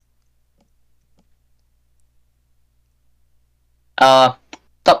What's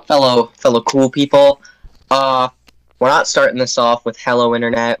up, fellow cool people? Uh, we're not starting this off with hello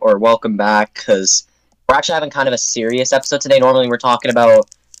internet or welcome back, because we're actually having kind of a serious episode today. Normally we're talking about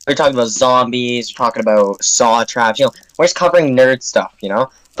zombies, we're talking about saw traps, we're just covering nerd stuff.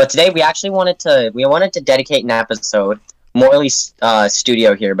 But today we wanted to dedicate an episode, Morley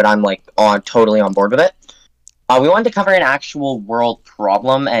studio here, but I'm like totally on board with it. We wanted to cover an actual world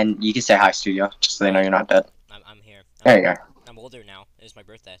problem, and you can say hi, studio, just so they know you're not dead. I'm here. There you go. I'm older now. It was my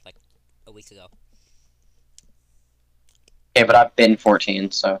birthday, like, a week ago. Okay, but I've been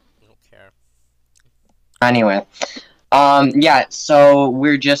 14, so. I don't care. Anyway, yeah. So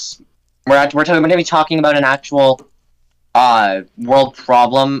we're gonna be talking about an actual world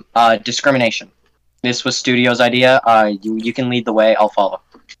problem, discrimination. This was Studio's idea. You can lead the way. I'll follow.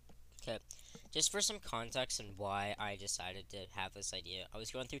 Okay. Just for some context and why I decided to have this idea, I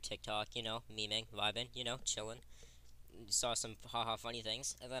was going through TikTok, memeing, vibing, chilling. Saw some haha funny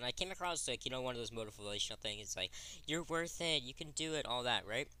things, and then I came across, like, one of those motivational things, like, you're worth it, you can do it, all that,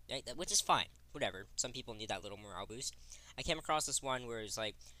 right? Which is fine, whatever. Some people need that little morale boost. I came across this one where it's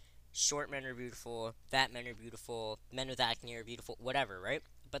like, short men are beautiful, fat men are beautiful, men with acne are beautiful, whatever, right?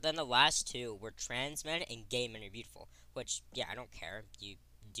 But then the last two were trans men and gay men are beautiful, which, yeah, I don't care. You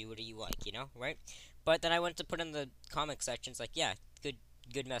do what you like, right? But then I went to put in the comment sections, like, yeah,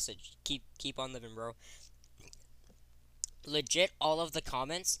 good message. Keep on living, bro. Legit, all of the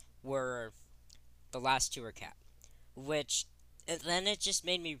comments were the last two are cat, which, and then it just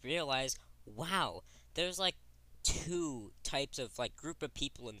made me realize, wow, there's like two types of like group of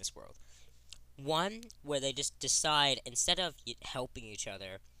people in this world. One where they just decide, instead of helping each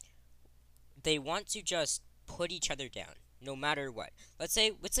other, they want to just put each other down, no matter what. Let's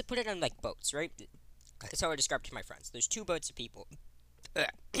put it on like boats, right? That's how I describe it to my friends. There's two boats of people.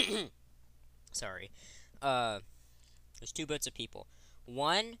 Sorry. There's two boats of people.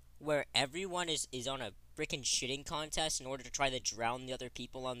 One where everyone is on a freaking shitting contest in order to try to drown the other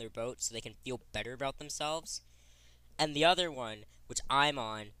people on their boat so they can feel better about themselves. And the other one, which I'm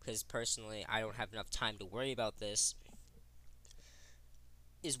on, because personally I don't have enough time to worry about this,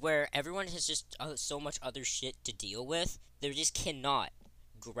 is where everyone has just so much other shit to deal with, they just cannot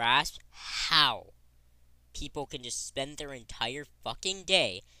grasp how people can just spend their entire fucking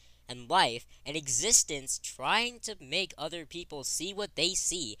day and life and existence trying to make other people see what they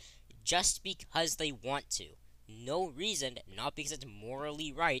see just because they want to. No reason, not because it's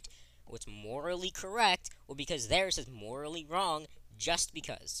morally right, or it's morally correct, or because theirs is morally wrong, just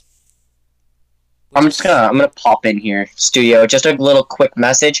because. I'm gonna pop in here, studio. Just a little quick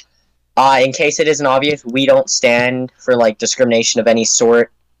message. In case it isn't obvious, we don't stand for like discrimination of any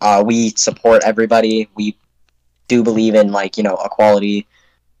sort. We support everybody. We do believe in equality,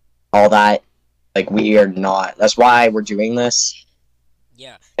 all that. Like, we are not. That's why we're doing this.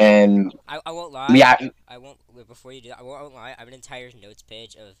 Yeah. And I won't lie. Yeah. I won't. Before you do that, I won't lie. I have an entire notes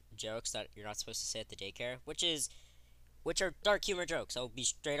page of jokes that you're not supposed to say at the daycare, which are dark humor jokes. I'll be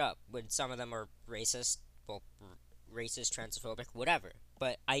straight up. When some of them are racist, transphobic, whatever.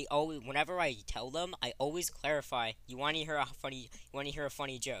 But whenever I tell them, I always clarify. You want to hear a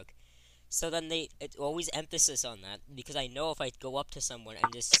funny joke? So then it's always emphasis on that, because I know if I go up to someone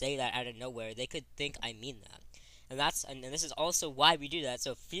and just say that out of nowhere, they could think I mean that. And this is also why we do that.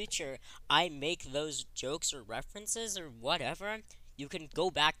 So future, I make those jokes or references or whatever, you can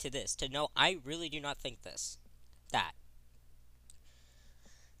go back to this to know I really do not think that.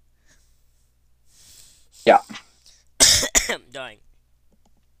 Yeah. I'm dying.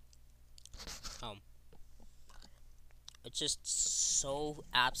 It's just so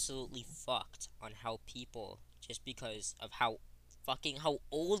absolutely fucked on how people, just because of how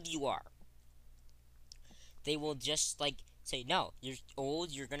old you are, they will just like say, no, you're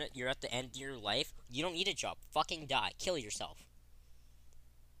old, you're at the end of your life, you don't need a job, fucking die, kill yourself.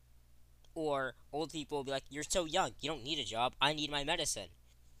 Or old people will be like, you're so young, you don't need a job, I need my medicine.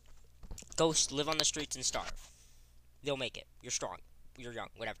 Go live on the streets and starve. They'll make it. You're strong. You're young.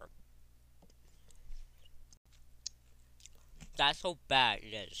 Whatever. That's how bad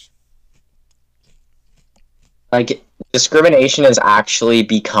it is. Like, discrimination has actually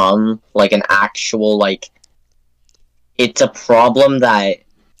become like an actual it's a problem that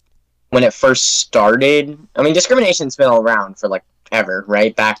when it first started, I mean, discrimination's been around for like ever,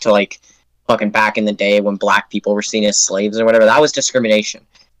 right? Back to fucking back in the day when black people were seen as slaves or whatever. That was discrimination.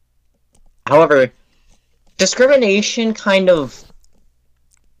 However, discrimination kind of,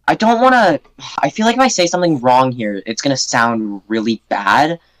 I feel like if I say something wrong here, it's gonna sound really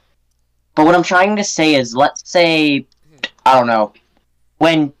bad. But what I'm trying to say is, let's say, I don't know,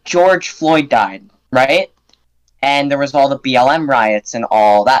 when George Floyd died, right? and there was all the BLM riots and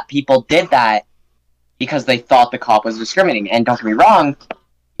all that. People did that because they thought the cop was discriminating. And don't get me wrong,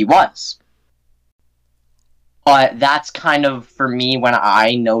 he was. But that's kind of, for me, when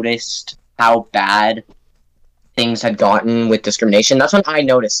I noticed how bad things had gotten with discrimination. That's when I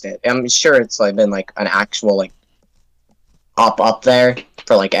noticed it. I'm sure it's like been like an actual like up there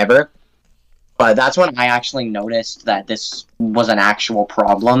for like ever. But that's when I actually noticed that this was an actual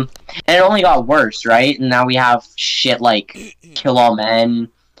problem. And it only got worse, right? And now we have shit like kill all men.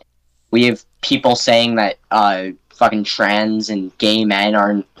 We have people saying that fucking trans and gay men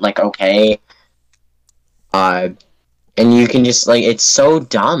aren't like okay. And you can just like, it's so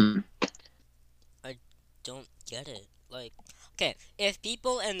dumb. I don't get it. Like, okay, if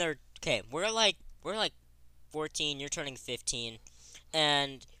people in their we're like 14, you're turning 15,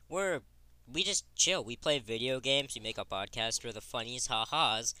 and we just chill. We play video games, we make a podcast, we're the funniest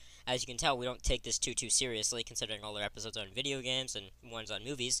ha-has. As you can tell, we don't take this too seriously, considering all our episodes are on video games and ones on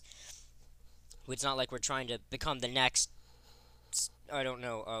movies. It's not like we're trying to become the next, I don't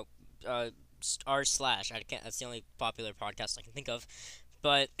know, r slash. I can't. That's the only popular podcast I can think of.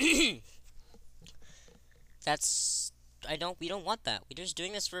 But we don't want that. We're just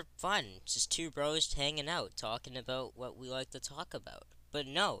doing this for fun. It's just two bros hanging out, talking about what we like to talk about. But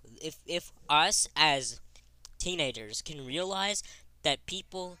no, if us as teenagers can realize that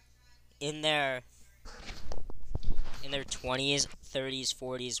people in their 20s, 30s,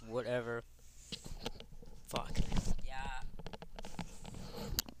 40s, whatever. Fuck. Yeah.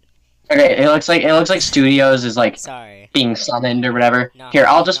 Okay, it looks like Studios is like Sorry. being summoned or whatever. No, Here,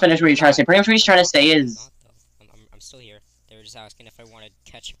 I'll just no, finish what you're trying to say. Pretty much what he's trying to say is... Not though. I'm still here. They were just asking if I wanted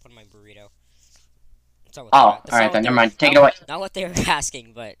ketchup on my burrito. Oh, alright then, never mind. Take it away. Not what they were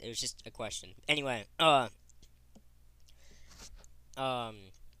asking, but it was just a question. Anyway, yeah,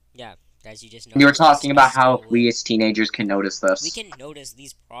 as you just know. You were talking about how we as teenagers can notice this. We can notice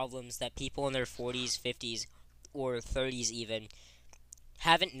these problems that people in their 40s, 50s, or 30s even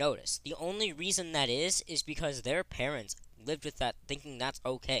haven't noticed. The only reason that is because their parents lived with that thinking that's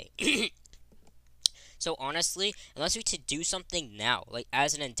okay. So honestly, unless we to do something now, like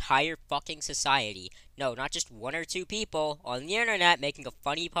as an entire fucking society, no, not just one or two people on the internet making a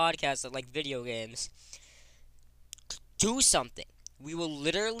funny podcast that like video games, do something. We will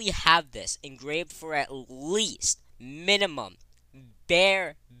literally have this engraved for at least minimum,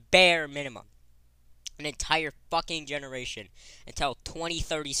 bare minimum, an entire fucking generation until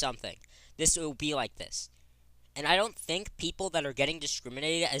 2030 something. This will be like this. And I don't think people that are getting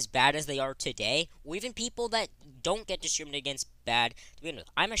discriminated as bad as they are today, or even people that don't get discriminated against bad, to begin with.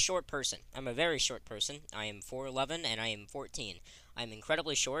 I'm a short person. I'm a very short person. I am 4'11", and I am 14. I'm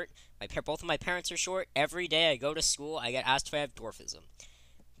incredibly short. Both of my parents are short. Every day I go to school, I get asked if I have dwarfism.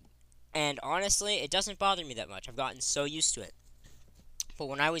 And honestly, it doesn't bother me that much. I've gotten so used to it. But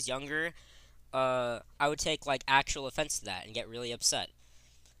when I was younger, I would take, like, actual offense to that and get really upset.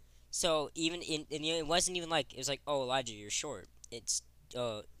 So, even it wasn't even like, it was like, oh, Elijah, you're short. It's,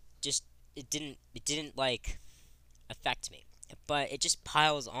 it didn't, like, affect me. But it just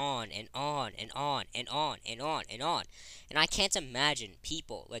piles on, and on, and on, and on, and on, and on. And I can't imagine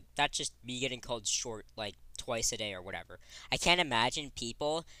people, like, that's just me getting called short, like, twice a day or whatever. I can't imagine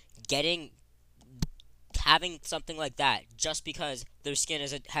people having something like that just because their skin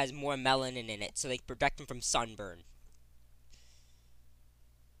has more melanin in it, so they protect them from sunburn.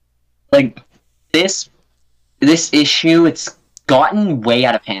 Like, this issue, it's gotten way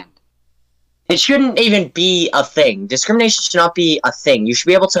out of hand. It shouldn't even be a thing. Discrimination should not be a thing. You should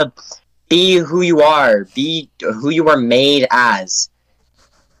be able to be who you are, be who you are made as.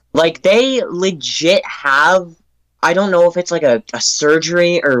 Like, they legit have, I don't know if it's like a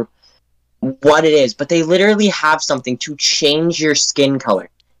surgery or what it is, but they literally have something to change your skin color.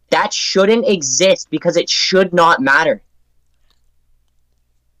 That shouldn't exist because it should not matter.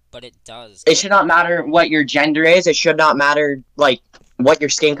 But it does. It should not matter what your gender is. It should not matter, like, what your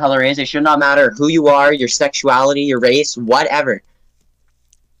skin color is. It should not matter who you are, your sexuality, your race, whatever.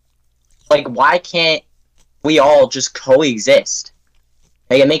 Like, why can't we all just coexist?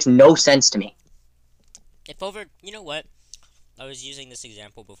 Like, it makes no sense to me. You know what? I was using this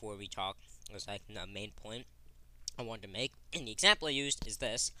example before we talked. It was like the main point I wanted to make. And the example I used is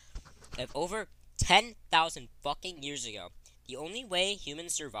this. If over 10,000 fucking years ago, the only way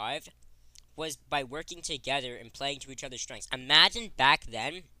humans survived was by working together and playing to each other's strengths. Imagine back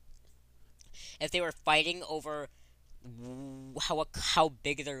then if they were fighting over how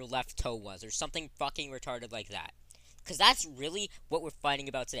big their left toe was, or something fucking retarded like that. Because that's really what we're fighting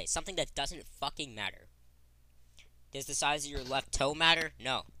about today. Something that doesn't fucking matter. Does the size of your left toe matter?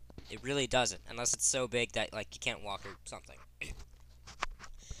 No. It really doesn't, unless it's so big that like you can't walk or something.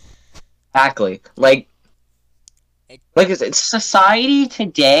 Exactly. It, It's society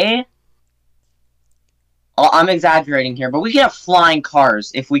today. I'm exaggerating here, but we could have flying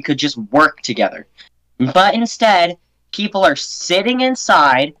cars if we could just work together. But instead, people are sitting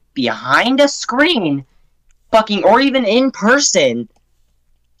inside behind a screen, fucking, or even in person,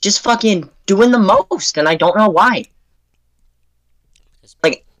 just fucking doing the most, and I don't know why.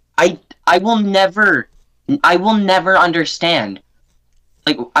 Like, I, I will never, I will never understand.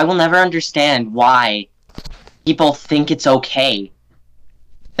 Like, I will never understand why people think it's okay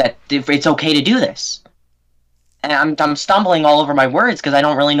that if it's okay to do this. And I'm stumbling all over my words because I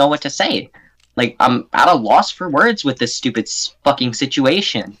don't really know what to say. Like, I'm at a loss for words with this stupid fucking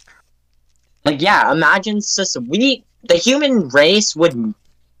situation. Like, yeah, imagine the human race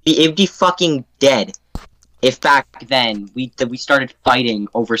it'd be fucking dead if back then we started fighting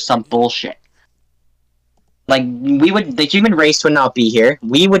over some bullshit. Like, the human race would not be here.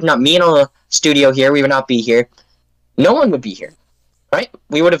 We would not, me in a studio here, we would not be here. No one would be here. Right?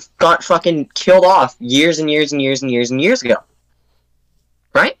 We would have got fucking killed off years and years and years and years and years ago.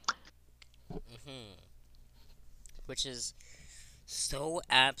 Right? hmm Which is so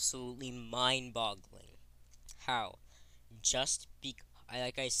absolutely mind-boggling. How? Just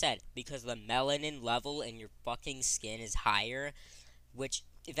like I said, because the melanin level in your fucking skin is higher, which,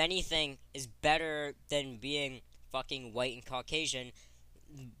 if anything, is better than being fucking white and Caucasian,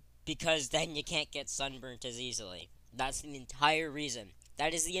 because then you can't get sunburnt as easily. That's the entire reason.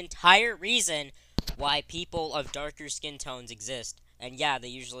 That is the entire reason why people of darker skin tones exist. And yeah, they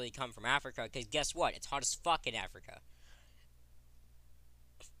usually come from Africa, because guess what? It's hot as fuck in Africa.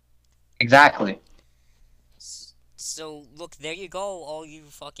 Exactly. So, look, there you go, all you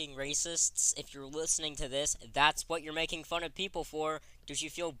fucking racists. If you're listening to this, that's what you're making fun of people for. Don't you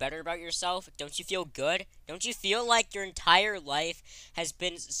feel better about yourself? Don't you feel good? Don't you feel like your entire life has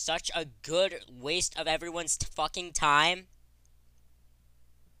been such a good waste of everyone's fucking time?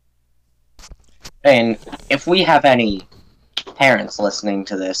 And if we have any parents listening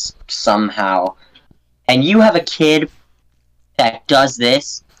to this somehow, and you have a kid that does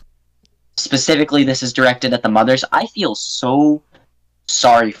this, specifically this is directed at the mothers, I feel so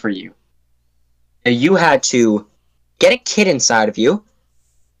sorry for you. You had to get a kid inside of you,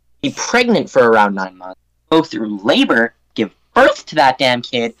 be pregnant for around 9 months, go through labor, give birth to that damn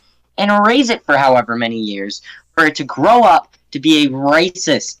kid, and raise it for however many years, for it to grow up to be a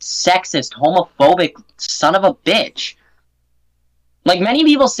racist, sexist, homophobic son of a bitch. Like, many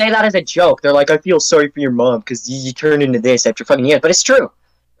people say that as a joke. They're like, I feel sorry for your mom because you turned into this after fucking years. But it's true,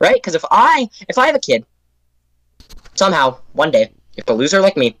 right? Because if I have a kid, somehow, one day, if a loser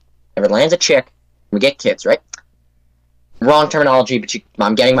like me ever lands a chick, we get kids, right? Wrong terminology, but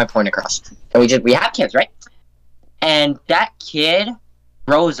I'm getting my point across. And we have kids, right? And that kid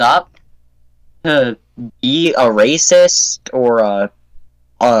grows up to be a racist or a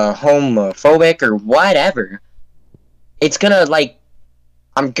homophobic or whatever. It's gonna, like,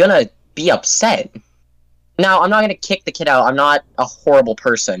 I'm gonna be upset. Now, I'm not gonna kick the kid out. I'm not a horrible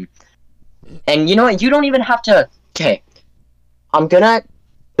person. And you know what? You don't even have to... Okay.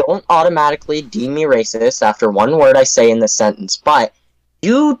 Don't automatically deem me racist after one word I say in this sentence, but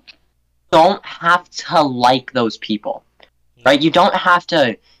you don't have to like those people. Right? You don't have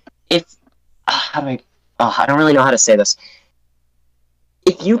to... I don't really know how to say this.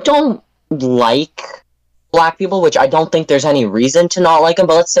 If you don't like black people, which I don't think there's any reason to not like them,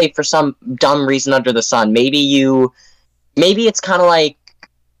 but let's say for some dumb reason under the sun, maybe it's kind of like,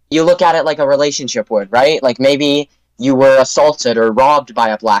 you look at it like a relationship would, right? Like, maybe you were assaulted or robbed by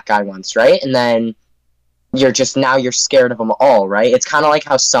a black guy once, right? And then you're scared of them all, right? It's kind of like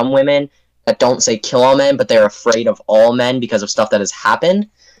how some women that don't say kill all men, but they're afraid of all men because of stuff that has happened.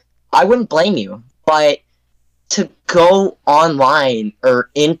 I wouldn't blame you, but to go online or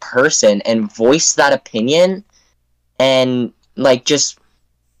in person and voice that opinion and, like, just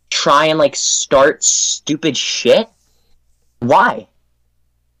try and, like, start stupid shit? Why?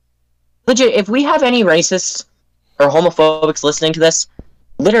 Legit, if we have any racists or homophobics listening to this,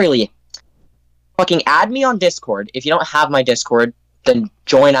 literally, fucking add me on Discord. If you don't have my Discord, then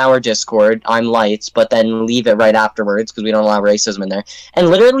join our Discord. I'm Lights, but then leave it right afterwards because we don't allow racism in there. And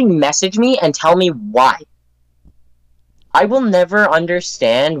literally message me and tell me why. I will never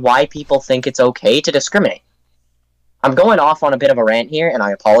understand why people think it's okay to discriminate. I'm going off on a bit of a rant here, and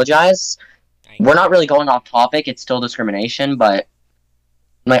I apologize. We're not really going off topic. It's still discrimination, but,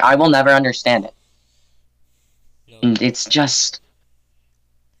 like, I will never understand it. No. And it's just...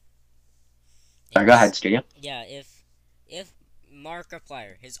 Sorry, go ahead, Studio. Yeah, if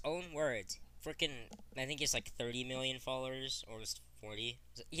Markiplier, his own words. Freaking, I think he's like 30 million followers, or was 40.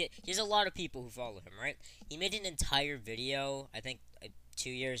 He has a lot of people who follow him, right? He made an entire video, I think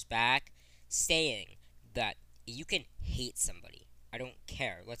 2 years back, saying that you can hate somebody. I don't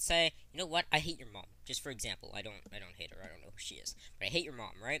care. Let's say, you know what? I hate your mom. Just for example, I don't hate her. I don't know who she is, but I hate your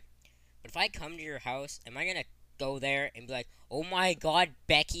mom, right? But if I come to your house, am I gonna go there and be like, "Oh my God,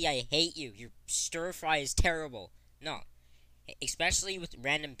 Becky, I hate you. Your stir fry is terrible"? No, especially with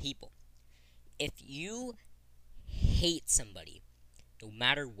random people. If you hate somebody, no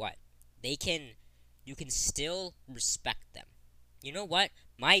matter what, you can still respect them. You know what?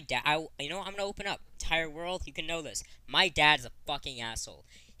 My dad, I'm gonna open up. Entire world, you can know this. My dad's a fucking asshole.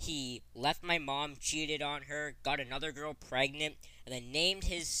 He left my mom, cheated on her, got another girl pregnant, and then named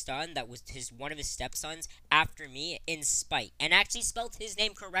his son, that was one of his stepsons, after me in spite. And actually spelled his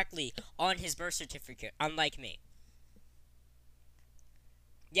name correctly on his birth certificate, unlike me.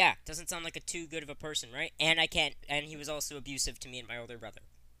 Yeah, doesn't sound like too good of a person, right? And he was also abusive to me and my older brother.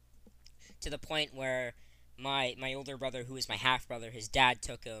 To the point where my older brother, who is my half-brother, his dad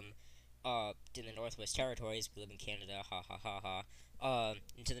took him to the Northwest Territories. We live in Canada, ha ha ha ha.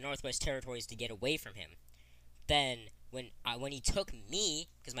 Into the Northwest Territories to get away from him. Then, when he took me,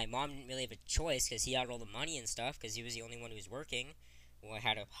 because my mom didn't really have a choice, because he had all the money and stuff, because he was the only one who was working. Well, I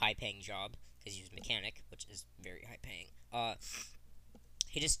had a high-paying job, because he was a mechanic, which is very high-paying.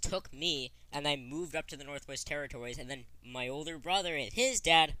 He just took me, and I moved up to the Northwest Territories, and then my older brother and his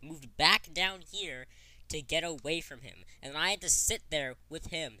dad moved back down here to get away from him. And I had to sit there with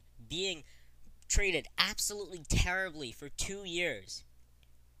him, being treated absolutely terribly for 2 years.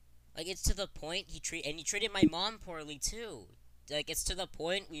 Like, it's to the point he treated my mom poorly, too. Like, it's to the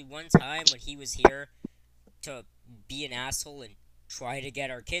point one time when he was here to be an asshole and try to get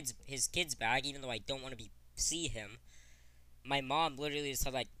his kids back, even though I don't want to see him. My mom literally just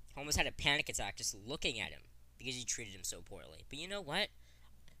had, almost had a panic attack just looking at him because he treated him so poorly. But you know what?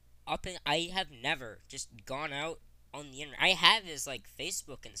 I have never just gone out on the internet. I have his,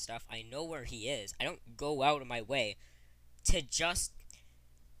 Facebook and stuff. I know where he is. I don't go out of my way to just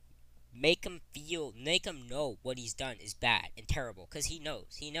make him know what he's done is bad and terrible. Because he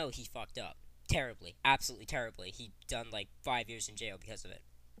knows. He knows he fucked up. Terribly. Absolutely terribly. He done, 5 years in jail because of it.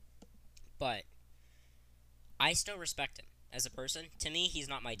 But I still respect him as a person. To me, he's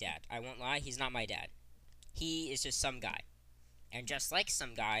not my dad. I won't lie, he's not my dad. He is just some guy. And just like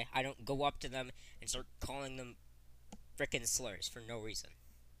some guy, I don't go up to them and start calling them frickin' slurs for no reason.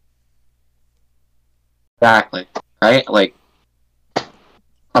 Exactly. Right?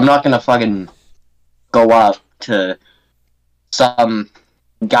 I'm not gonna fucking go up to some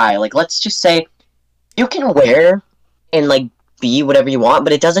guy. Let's just say, you can wear and, be whatever you want,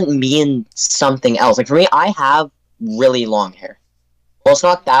 but it doesn't mean something else. For me, I have really long hair. Well, it's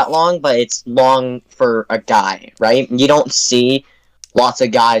not that long, but it's long for a guy, right? You don't see lots of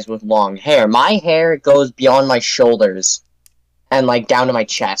guys with long hair. My hair goes beyond my shoulders and, down to my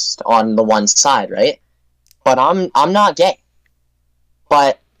chest on the one side, right? But I'm not gay.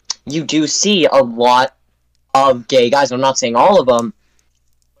 But you do see a lot of gay guys. I'm not saying all of them,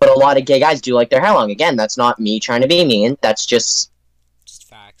 but a lot of gay guys do like their hair long. Again, that's not me trying to be mean. That's just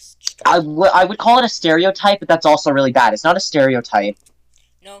facts. I would call it a stereotype, but that's also really bad. It's not a stereotype.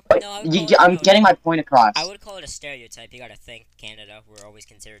 No, I'm getting my point across. I would call it a stereotype. You gotta think, Canada, we're always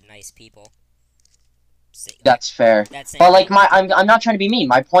considered nice people. That's fair. But I'm not trying to be mean.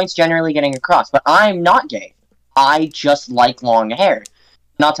 My point's generally getting across. But I'm not gay. I just like long hair.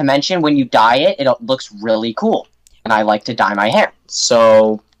 Not to mention, when you dye it, it looks really cool. And I like to dye my hair.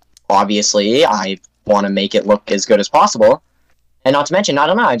 So, obviously, I want to make it look as good as possible. And not to mention, I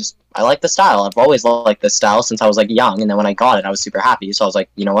don't know, I like the style. I've always liked this style since I was, young, and then when I got it, I was super happy. So I was like,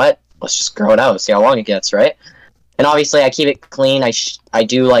 you know what? Let's just grow it out, see how long it gets, right? And obviously, I keep it clean. I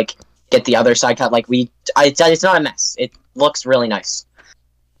do, get the other side cut. It's not a mess. It looks really nice.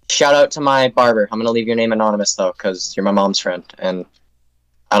 Shout out to my barber. I'm gonna leave your name anonymous, though, because you're my mom's friend, and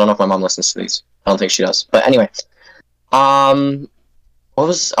I don't know if my mom listens to these. I don't think she does. But anyway. Oh,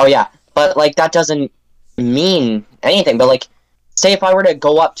 yeah. But, that doesn't mean anything. But, say if I were to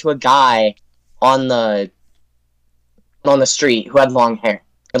go up to a guy on the street who had long hair.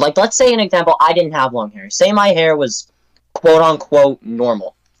 Let's say an example, I didn't have long hair. Say my hair was quote-unquote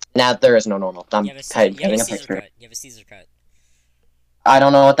normal. Now, there is no normal. I'm painting a picture. You have a Caesar cut. I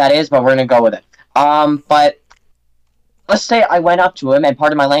don't know what that is, but we're gonna go with it. But let's say I went up to him, and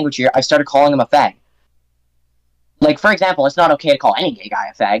part of my language here, I started calling him a fag. For example, it's not okay to call any gay guy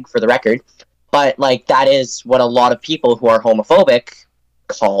a fag, for the record. But, that is what a lot of people who are homophobic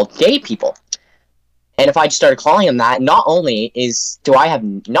call gay people. And if I just started calling him that, not only do I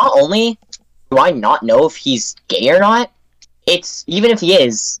not know if he's gay or not, it's, even if he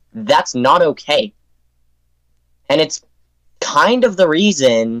is, that's not okay. And it's kind of the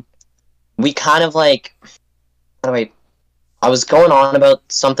reason we kind of like, anyway, I was going on about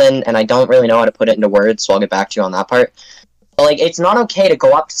something and I don't really know how to put it into words, so I'll get back to you on that part. But like, it's not okay to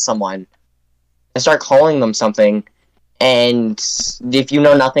go up to someone and start calling them something, and if you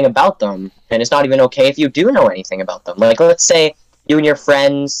know nothing about them, and it's not even okay if you do know anything about them. Like, let's say you and your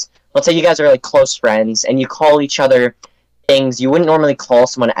friends, let's say you guys are like close friends, and you call each other things you wouldn't normally call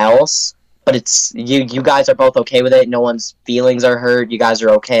someone else, but it's you guys are both okay with it, no one's feelings are hurt, you guys are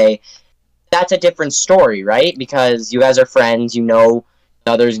okay. That's a different story, right? Because you guys are friends, you know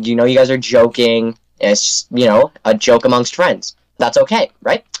others, you know you guys are joking, it's just, a joke amongst friends. That's okay,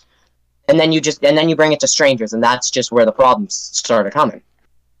 right? And then you bring it to strangers, and that's just where the problems started coming.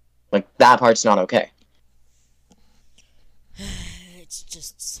 Like, that part's not okay. It's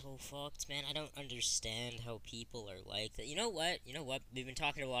just so fucked, man. I don't understand how people are like that. You know what? We've been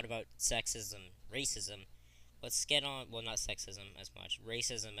talking a lot about sexism, racism. Let's get on, well, not sexism as much,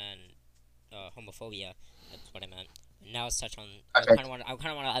 racism and homophobia. That's what I meant. And now let's touch on, Okay. I kind of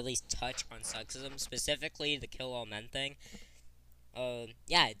want to at least touch on sexism, specifically the kill all men thing.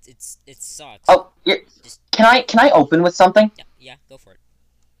 Yeah, it sucks. Oh, Just, can I open with something? yeah, go for it.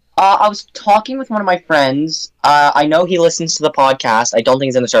 I was talking with one of my friends. I know he listens to the podcast. I don't think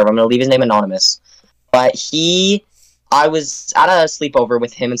he's in the server. I'm going to leave his name anonymous. But I was at a sleepover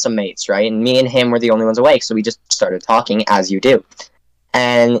with him and some mates, right? And me and him were the only ones awake, so we just started talking, as you do.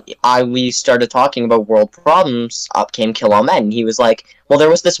 And we started talking about world problems. Up came Kill All Men. He was like, well, there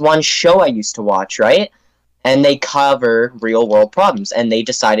was this one show I used to watch, right? And they cover real world problems. And they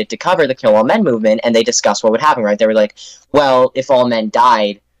decided to cover the Kill All Men movement, and they discussed what would happen, right? They were like, well, if all men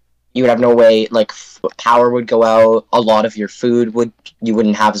died, you would have no way, like, power would go out, a lot of your you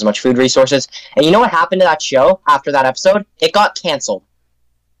wouldn't have as much food resources. And you know what happened to that show after that episode? It got canceled.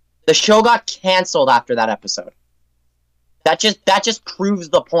 The show got canceled after that episode. That just proves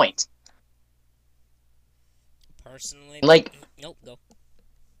the point. Personally, Like, nope, go.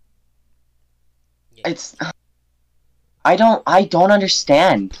 Yeah. it's, I don't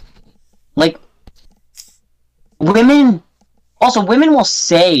understand. Like, women will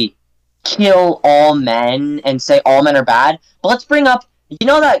say kill all men and say all men are bad, but let's bring up,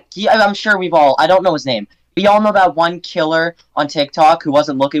 I'm sure I don't know his name. We all know that one killer on TikTok who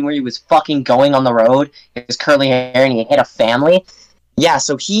wasn't looking where he was fucking going on the road, his curly hair, and he hit a family. Yeah,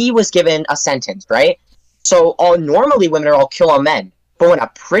 so he was given a sentence, right? So normally women are all kill all men, but when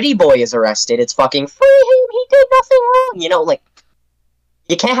a pretty boy is arrested, it's fucking free him, he did nothing wrong. Like,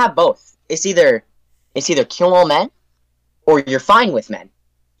 you can't have both. It's either kill all men, or you're fine with men.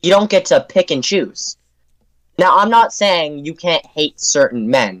 You don't get to pick and choose. Now, I'm not saying you can't hate certain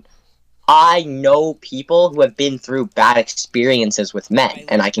men. I know people who have been through bad experiences with men,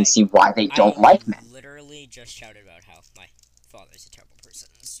 and I can see why they don't like men. I literally just shouted about how my father's a terrible person.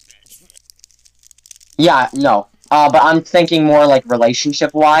 Yeah, no. But I'm thinking more like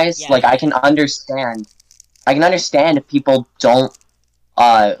relationship-wise. Yeah, like, I can understand if people don't,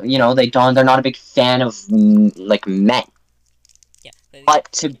 they're not a big fan of, like, men. Yeah,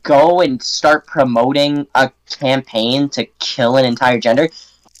 But to go and start promoting a campaign to kill an entire gender.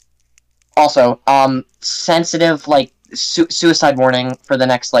 Also, sensitive, like, suicide warning for the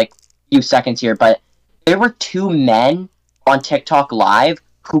next, like, few seconds here, but there were 2 men on TikTok Live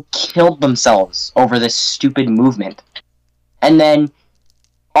who killed themselves over this stupid movement. And then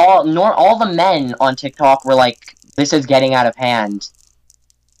all the men on TikTok were like, this is getting out of hand.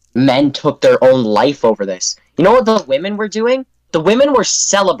 Men took their own life over this. You know what the women were doing? The women were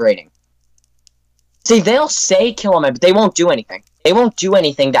celebrating. See, they'll say kill a man, but they won't do anything. They won't do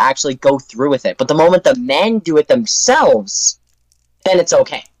anything to actually go through with it. But the moment the men do it themselves, then it's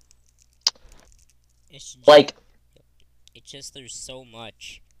okay. It's just there's so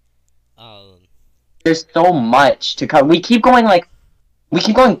much. There's so much to cover. We keep going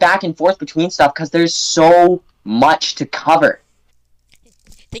back and forth between stuff because there's so much to cover.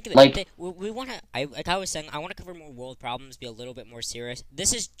 Think of it. Like, we want to. Like I was saying, I want to cover more world problems, be a little bit more serious.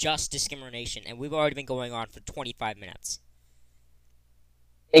 This is just discrimination, and we've already been going on for 25 minutes.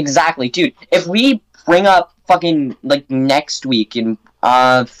 Exactly, dude. If we bring up fucking, like, next week, and,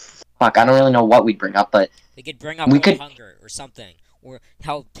 fuck, I don't really know what we'd bring up, but we could bring up world hunger or something, or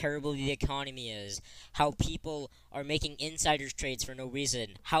how terrible the economy is, how people are making insiders trades for no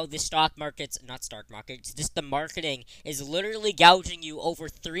reason, how the the marketing is literally gouging you over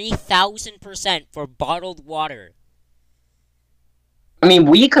 3,000% for bottled water. I mean,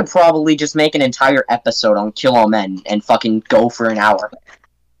 we could probably just make an entire episode on Kill All Men and fucking go for an hour.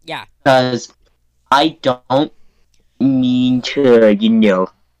 Yeah. Because I don't mean to,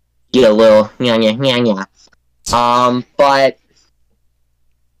 get a little yeah. But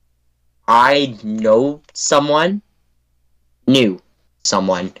I knew someone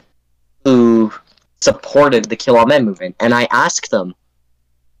who supported the Kill All Men movement, and I asked them,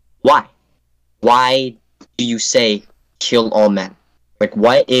 why? Why do you say kill all men? Like,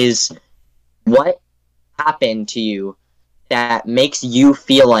 what happened to you that makes you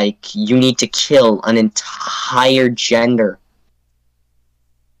feel like you need to kill an entire gender?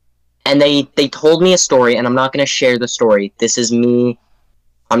 And they told me a story, and I'm not going to share the story. This is me.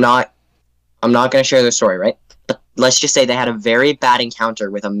 I'm not going to share the story, right? But let's just say they had a very bad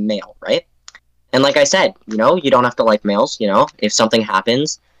encounter with a male, right? And like I said, you don't have to like males, if something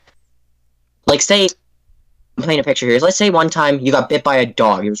happens. Like, say, I'm painting a picture here. Let's say one time you got bit by a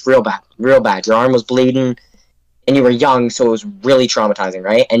dog. It was real bad, real bad. Your arm was bleeding, and you were young, so it was really traumatizing,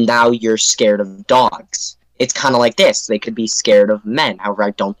 right? And now you're scared of dogs. It's kind of like this. They could be scared of men. However, I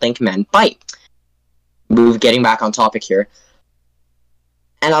don't think men bite. Getting back on topic here.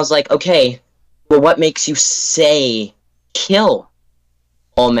 And I was like, okay, well, what makes you say kill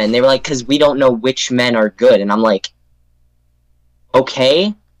all men? They were like, because we don't know which men are good. And I'm like,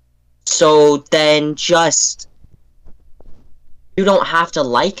 okay, so then you don't have to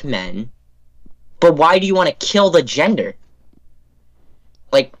like men, but why do you want to kill the gender?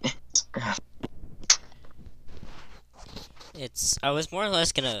 Like, I was more or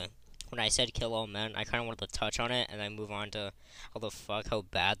less gonna, when I said kill all men, I kind of wanted to touch on it and then move on to how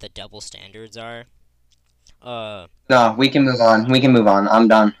bad the double standards are. No, we can move on. We can move on. I'm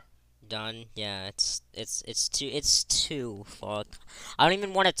done. Done. Yeah, it's too fuck. I don't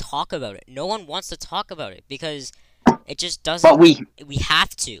even want to talk about it. No one wants to talk about it because it just doesn't. But we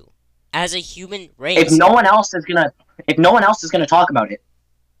have to, as a human race. If no one else is gonna talk about it,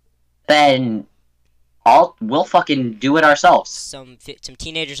 then we'll fucking do it ourselves. Some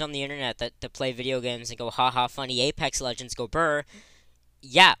teenagers on the internet that play video games and go, haha, funny Apex Legends, go brr.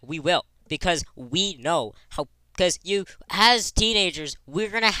 Yeah, we will, because we know how. Because as teenagers, we're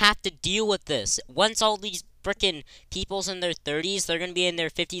gonna have to deal with this. Once all these frickin' people's in their 30s, they're gonna be in their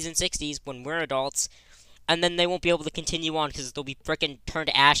 50s and 60s when we're adults, and then they won't be able to continue on because they'll be frickin' turned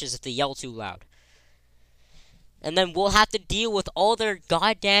to ashes if they yell too loud. And then we'll have to deal with all their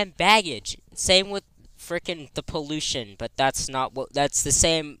goddamn baggage. Same with frickin' the pollution, but that's the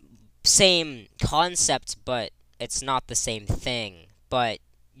same concept, but it's not the same thing. But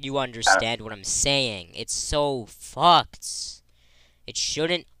you understand what I'm saying. It's so fucked.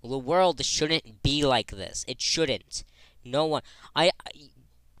 The world shouldn't be like this. It shouldn't. No one,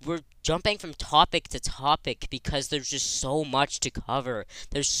 we're jumping from topic to topic because there's just so much to cover.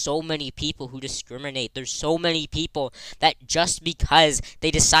 There's so many people who discriminate. There's so many people that just because they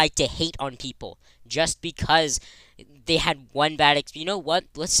decide to hate on people, just because they had one bad experience. You know what?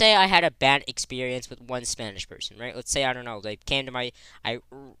 Let's say I had a bad experience with one Spanish person, right? Let's say, I don't know,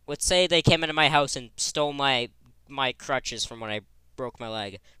 let's say they came into my house and stole my crutches from when I broke my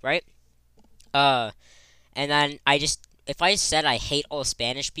leg, right? And then if I said I hate all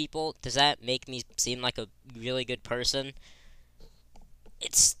Spanish people, does that make me seem like a really good person?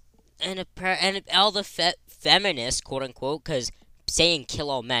 And all the feminists, quote unquote, because saying kill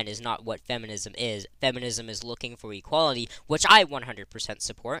all men is not what feminism is. Feminism is looking for equality, which I 100%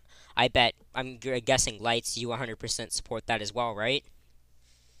 support. I'm guessing Lights, you 100% support that as well, right?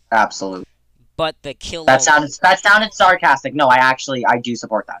 Absolutely. But the kill that sounded sarcastic. No, I do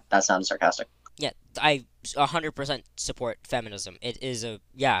support that. That sounded sarcastic. Yeah, I 100% support feminism. It is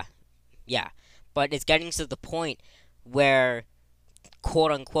yeah. But it's getting to the point where,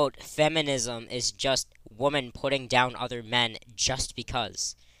 quote unquote, feminism is just women putting down other men just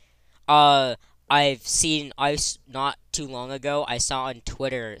because. Not too long ago, I saw on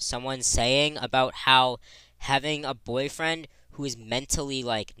Twitter someone saying about how having a boyfriend who is mentally,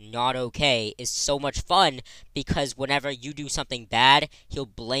 not okay is so much fun because whenever you do something bad, he'll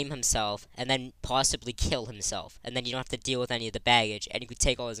blame himself and then possibly kill himself. And then you don't have to deal with any of the baggage, and you could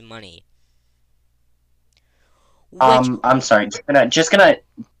take all his money. I'm sorry. Just gonna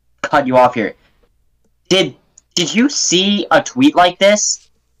cut you off here. Did you see a tweet like this?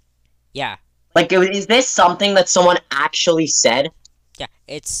 Yeah. Is this something that someone actually said? Yeah,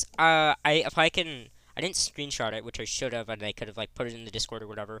 it's, I didn't screenshot it, which I should have, and I could have, put it in the Discord or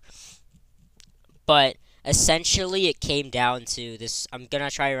whatever. But, essentially, it came down to this, I'm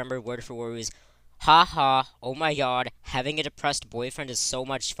gonna try to remember word for word, it was, haha, oh my god, having a depressed boyfriend is so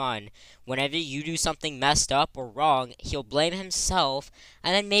much fun. Whenever you do something messed up or wrong, he'll blame himself,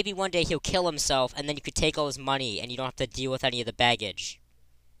 and then maybe one day he'll kill himself, and then you could take all his money, and you don't have to deal with any of the baggage.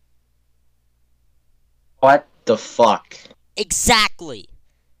 What the fuck? Exactly!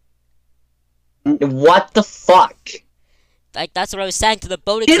 What the fuck? Like, that's what I was saying to the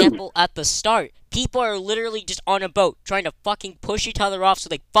boat example at the start. People are literally just on a boat, trying to fucking push each other off so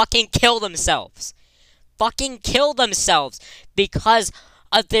they fucking kill themselves. Fucking kill themselves because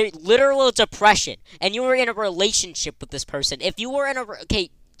of their literal depression. And you were in a relationship with this person. If you were in a...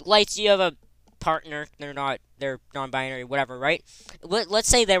 Okay, Lights, you have a partner. They're non-binary, whatever, right? Let's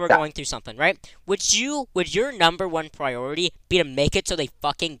say they were going through something, right? Would your number one priority be to make it so they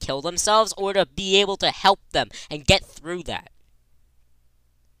fucking kill themselves, or to be able to help them and get through that?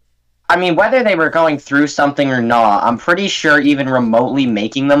 I mean, whether they were going through something or not, I'm pretty sure even remotely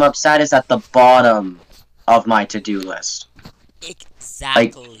making them upset is at the bottom of my to-do list.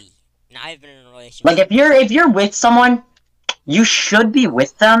 Exactly. Now I've been in a relationship. Like, if you're with someone, you should be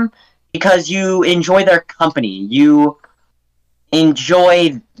with them because you enjoy their company. You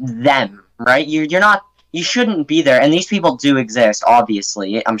enjoy them, right? You shouldn't be there. And these people do exist,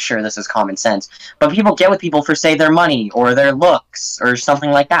 obviously. I'm sure this is common sense. But people get with people for, say, their money or their looks or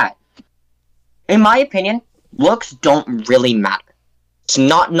something like that. In my opinion, looks don't really matter. It's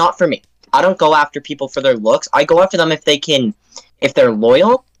not for me. I don't go after people for their looks. I go after them if they're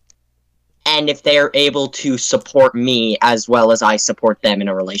loyal, and if they're able to support me as well as I support them in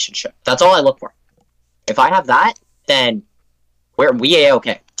a relationship. That's all I look for. If I have that, then we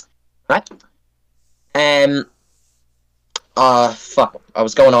okay. Right? Fuck. I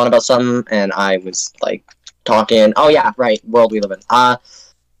was going on about something, and I was, like, talking... Oh, yeah, right. World we live in. But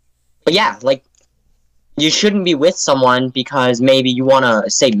yeah, like, you shouldn't be with someone because maybe you want to,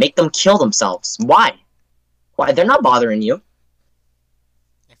 say, make them kill themselves. Why? Why? They're not bothering you.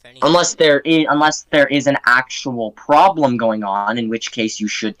 Unless there is an actual problem going on, in which case you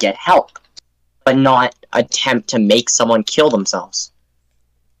should get help. But not attempt to make someone kill themselves.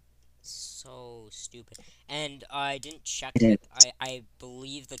 So stupid. And I didn't check it. I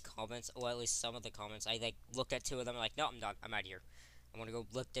believe the comments, or at least some of the comments, I like looked at two of them and like, no, I'm done. I'm out of here. I want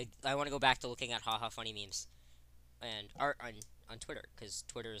to go back to looking at haha funny memes and art on Twitter, because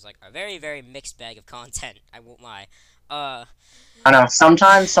Twitter is like a very, very mixed bag of content. I won't lie. I know.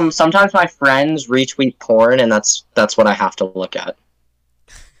 Sometimes my friends retweet porn, and that's what I have to look at.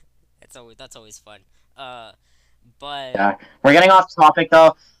 That's always fun. But yeah, we're getting off topic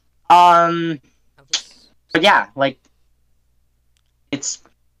though. But yeah, like, it's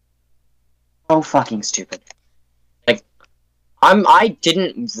so fucking stupid. Like, I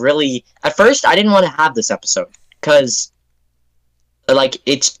didn't really at first. I didn't want to have this episode because, like,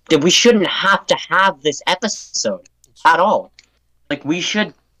 we shouldn't have to have this episode at all. Like, we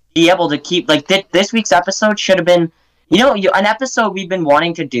should be able to keep, like, this week's episode should have been, an episode we've been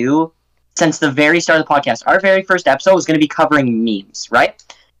wanting to do since the very start of the podcast. Our very first episode was going to be covering memes, right?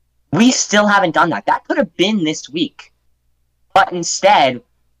 We still haven't done that. That could have been this week. But instead,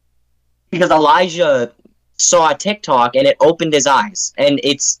 because Elijah saw a TikTok and it opened his eyes, and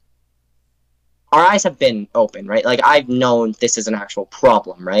our eyes have been open, right? Like, I've known this is an actual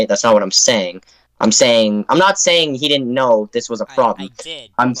problem, right? That's not what I'm saying. I'm not saying he didn't know this was a problem. I did.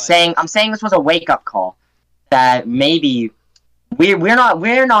 I'm saying this was a wake-up call that maybe we're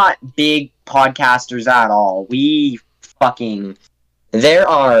not big podcasters at all.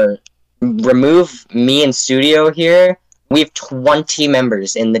 Remove me in studio here. We have 20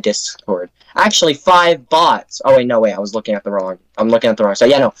 members in the Discord. Actually, 5 bots. Oh wait, I was looking at the wrong. I'm looking at the wrong. So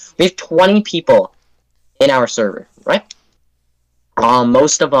yeah, no, we have 20 people in our server, right?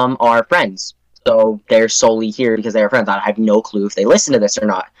 Most of them are friends. So they're solely here because they are friends. I have no clue if they listen to this or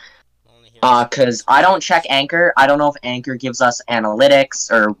not. Because I don't check Anchor. I don't know if Anchor gives us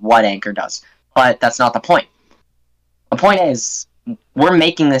analytics or what Anchor does. But that's not the point. The point is, we're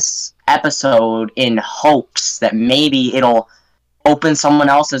making this episode in hopes that maybe it'll open someone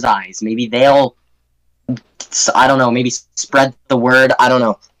else's eyes. Maybe they'll, I don't know, maybe spread the word. I don't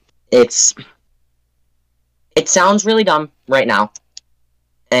know. It sounds really dumb right now.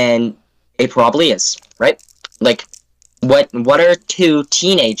 And it probably is, right? Like, what are 2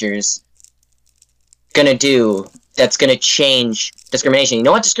 teenagers gonna do that's gonna change discrimination? You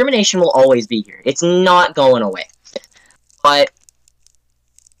know what? Discrimination will always be here. It's not going away. But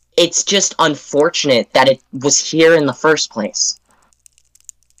it's just unfortunate that it was here in the first place.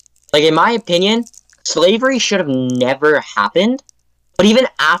 Like, in my opinion, slavery should have never happened. But even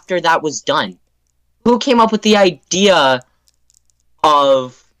after that was done, who came up with the idea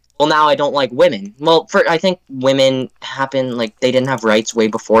of, well, now I don't like women. Well, I think women happen, like, they didn't have rights way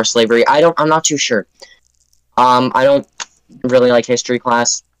before slavery. I'm not too sure. I don't really like history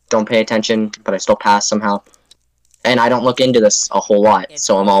class, don't pay attention, but I still pass somehow. And I don't look into this a whole lot,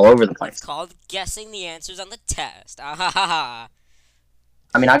 so I'm all over the place. It's called guessing the answers on the test. Ah ha ha ha.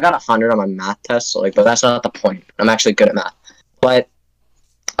 I mean, I got 100 on my math test, so, like, but that's not the point. I'm actually good at math. But,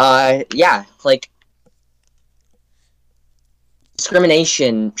 yeah, like,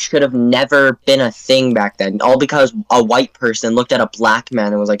 discrimination should have never been a thing back then, all because a white person looked at a black man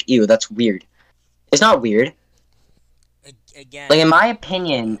and was like, ew, that's weird. It's not weird. Again. Like, in my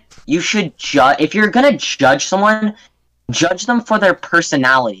opinion, you should judge, if you're gonna judge someone, judge them for their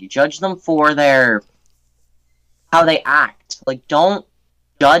personality, judge them for how they act. Like, don't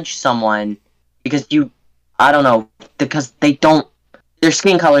judge someone because I don't know, because their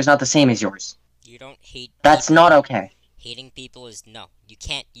skin color is not the same as yours. You don't hate That's people. not okay. Hating people is, no.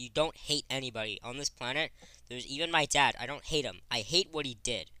 You don't hate anybody on this planet. There's even my dad. I don't hate him. I hate what he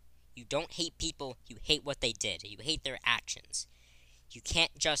did. You don't hate people, you hate what they did. You hate their actions. You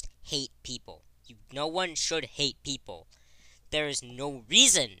can't just hate people. No one should hate people. There is no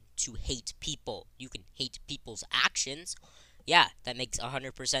reason to hate people. You can hate people's actions. Yeah, that makes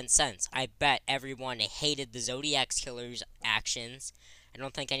 100% sense. I bet everyone hated the Zodiac Killer's actions. I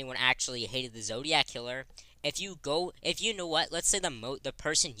don't think anyone actually hated the Zodiac Killer. If you know what, let's say the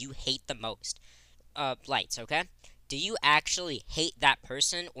person you hate the most, Lights, okay? Do you actually hate that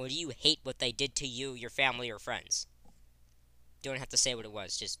person, or do you hate what they did to you, your family, or friends? You don't have to say what it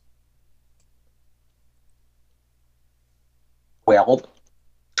was, just... Well,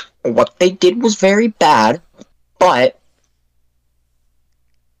 what they did was very bad, but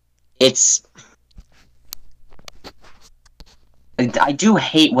I do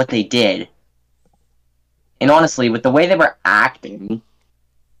hate what they did. And honestly, with the way they were acting,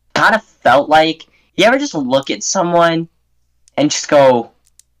 kind of felt like, you ever just look at someone and just go,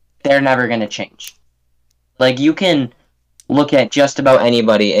 they're never gonna change. Like, you can look at just about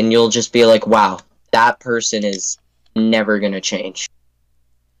anybody and you'll just be like, wow, that person is never gonna change.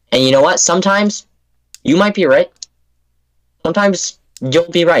 And you know what? Sometimes you might be right. Sometimes you'll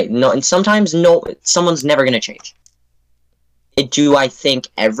be right. No, and sometimes no, someone's never gonna change. Do I think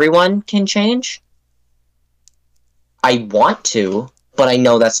everyone can change? I want to, but I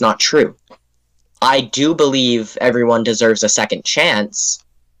know that's not true. I do believe everyone deserves a second chance,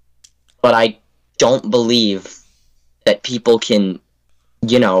 but I don't believe that people can,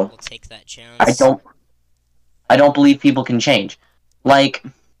 you know... We'll take that chance. I don't believe people can change. Like...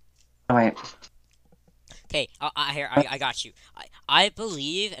 Oh, wait. Okay, I got you. I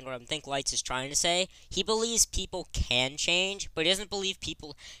believe, and what I think Lights is trying to say, he believes people can change, but he doesn't believe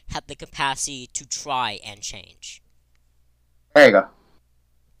people have the capacity to try and change. There you go.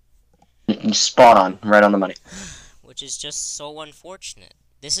 Spot on. Right on the money. Which is just so unfortunate.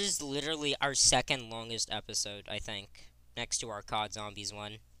 This is literally our second longest episode, I think. Next to our COD Zombies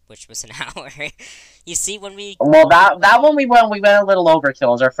one, which was an hour. You see, when we... Well, that one we went a little overkill. It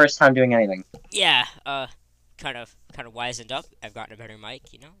was our first time doing anything. Yeah, kind of wisened up. I've gotten a better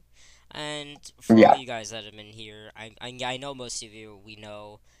mic, you know? And for all you guys that have been here, I know most of you we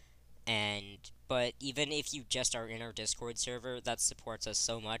know, but even if you just are in our Discord server, that supports us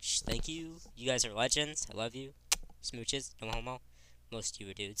so much. Thank you. You guys are legends. I love you. Smooches. No homo. Most of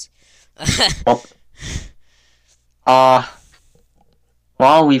you are dudes. Well,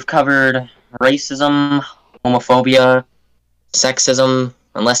 we've covered racism, homophobia, sexism,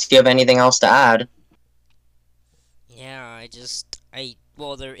 unless you have anything else to add. Yeah,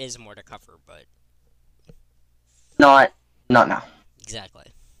 well, there is more to cover, but... Not now. Exactly.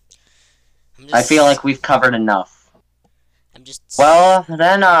 I feel like we've covered enough. I'm just... Well,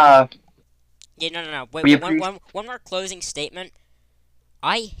 then, Yeah, no. Wait, one more closing statement.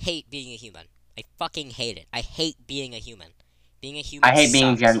 I hate being a human. I fucking hate it. I hate being a human. Being a human I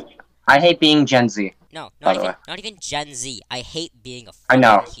hate being Gen Z. No, not even Gen Z. I hate being a I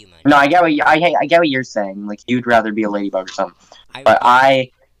know. human. No, I get what you're saying. Like, you'd rather be a ladybug or something. But I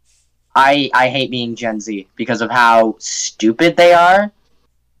hate being Gen Z because of how stupid they are,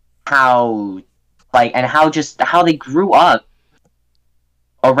 how they grew up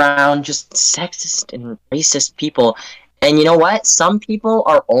around just sexist and racist people. And you know what? Some people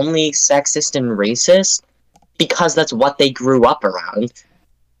are only sexist and racist because that's what they grew up around.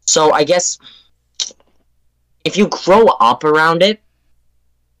 So I guess if you grow up around it,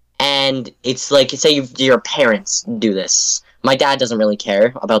 and it's like, say your parents do this. My dad doesn't really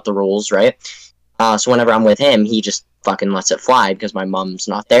care about the rules, right? So whenever I'm with him, he just fucking lets it fly because my mom's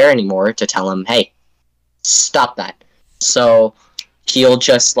not there anymore to tell him, hey, stop that. So he'll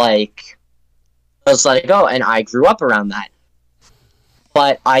just like let it go. And I grew up around that,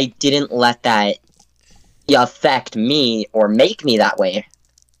 but I didn't let that affect me or make me that way.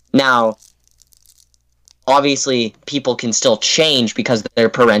 Now, obviously, people can still change because their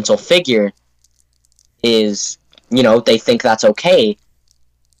parental figure is, they think that's okay.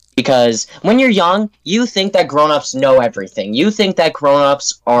 Because when you're young, you think that grown-ups know everything. You think that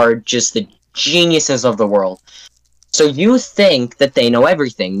grown-ups are just the geniuses of the world. So you think that they know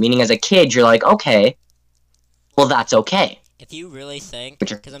everything, meaning as a kid, you're like, okay, well, that's okay. If you really think,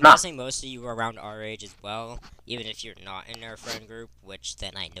 Which is because I'm not. guessing most of you are around our age as well, even if you're not in our friend group, which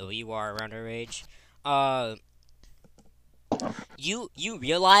then I know you are around our age, you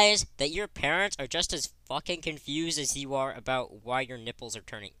realize that your parents are just as fucking confused as you are about why your nipples are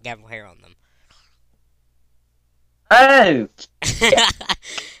have hair on them. Oh!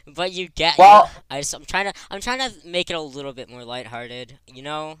 But you get, Well, I'm trying to make it a little bit more lighthearted.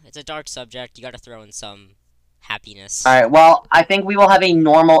 It's a dark subject. You got to throw in some happiness. alright, well, I think we will have a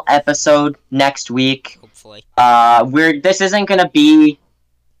normal episode next week. Hopefully. This isn't gonna be...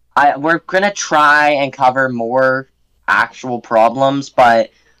 we're gonna try and cover more actual problems,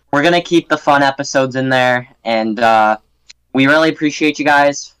 but we're gonna keep the fun episodes in there, and, we really appreciate you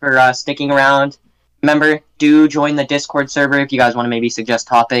guys for, sticking around. Remember, do join the Discord server if you guys want to maybe suggest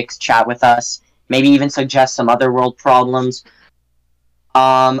topics, chat with us, maybe even suggest some other world problems.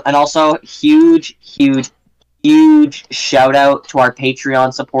 And also, huge shout out to our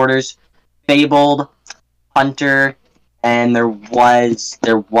Patreon supporters, Fabled, Hunter, and there was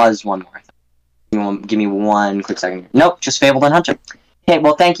one more. Give me one quick second. Nope, just Fabled and Hunter. Okay,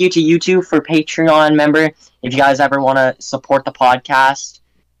 well, thank you to you two for Patreon member. If you guys ever want to support the podcast,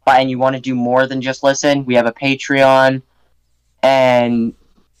 and you want to do more than just listen, we have a Patreon, and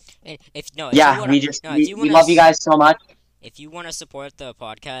we love you guys so much. If you want to support the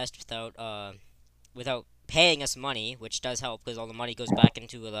podcast without paying us money, which does help because all the money goes back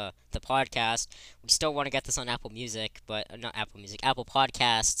into the podcast, we still want to get this on Apple Music, but not Apple Music, Apple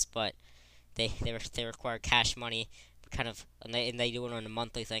Podcasts, but they require cash money, and they do it on a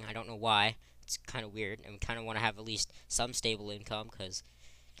monthly thing. I don't know why. It's kind of weird, and we kind of want to have at least some stable income because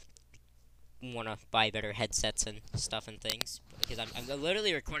want to buy better headsets and stuff and things, because I'm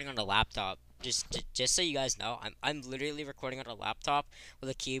literally recording on a laptop. Just so you guys know, I'm literally recording on a laptop where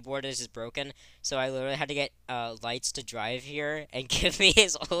the keyboard is broken. So I literally had to get Lights to drive here and give me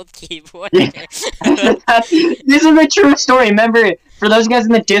his old keyboard. This is a true story. Remember, for those guys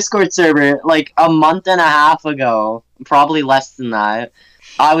in the Discord server, like a month and a half ago, probably less than that,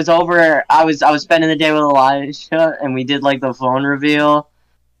 I was spending the day with Elijah, and we did like the phone reveal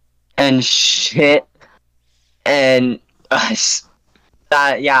and shit, and I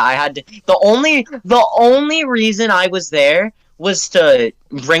had to. The only reason I was there was to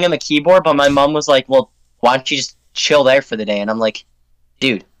bring him a keyboard, but my mom was like, "Well, why don't you just chill there for the day?" And I'm like,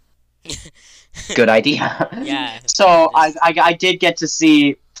 "Dude, good idea." Yeah. So I did get to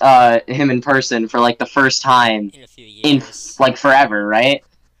see him in person for like the first time in a few years, in like forever, right?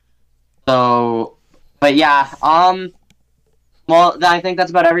 So, but yeah, well, I think that's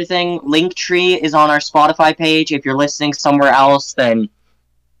about everything. Linktree is on our Spotify page. If you're listening somewhere else, then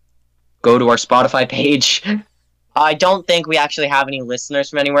go to our Spotify page. I don't think we actually have any listeners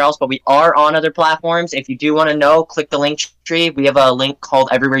from anywhere else, but we are on other platforms. If you do want to know, click the Linktree. We have a link called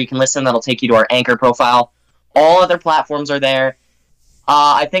Everywhere You Can Listen that'll take you to our Anchor profile. All other platforms are there.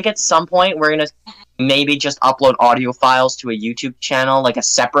 I think at some point we're going to maybe just upload audio files to a YouTube channel, like a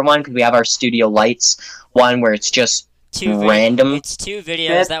separate one, because we have our Studio Lights one where it's just random. It's two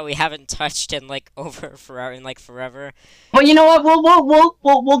videos that we haven't touched in forever. Well, you know what?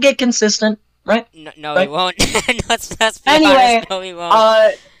 We'll get consistent, right? No, right? we won't. let's be anyway, honest. No, we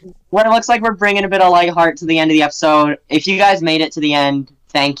won't. What it looks like we're bringing a bit of light heart to the end of the episode. If you guys made it to the end,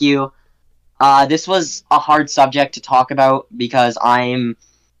 thank you. This was a hard subject to talk about because I'm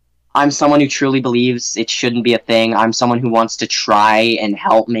someone who truly believes it shouldn't be a thing. I'm someone who wants to try and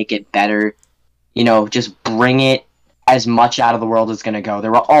help make it better. Just bring it as much out of the world as gonna go. It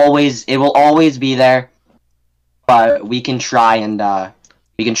will always be there, but we can try and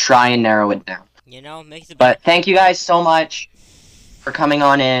narrow it down. Make the. But thank you guys so much for coming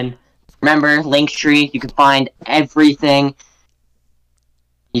on in. Remember, Linktree. You can find everything.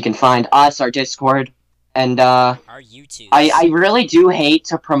 You can find us, our Discord, and our YouTube. I really do hate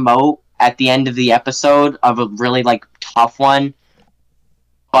to promote at the end of the episode of a really tough one.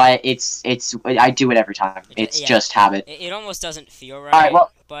 But I do it every time. It's just habit. It almost doesn't feel right. All right,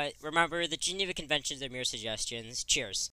 well, but remember, the Geneva Conventions are mere suggestions. Cheers.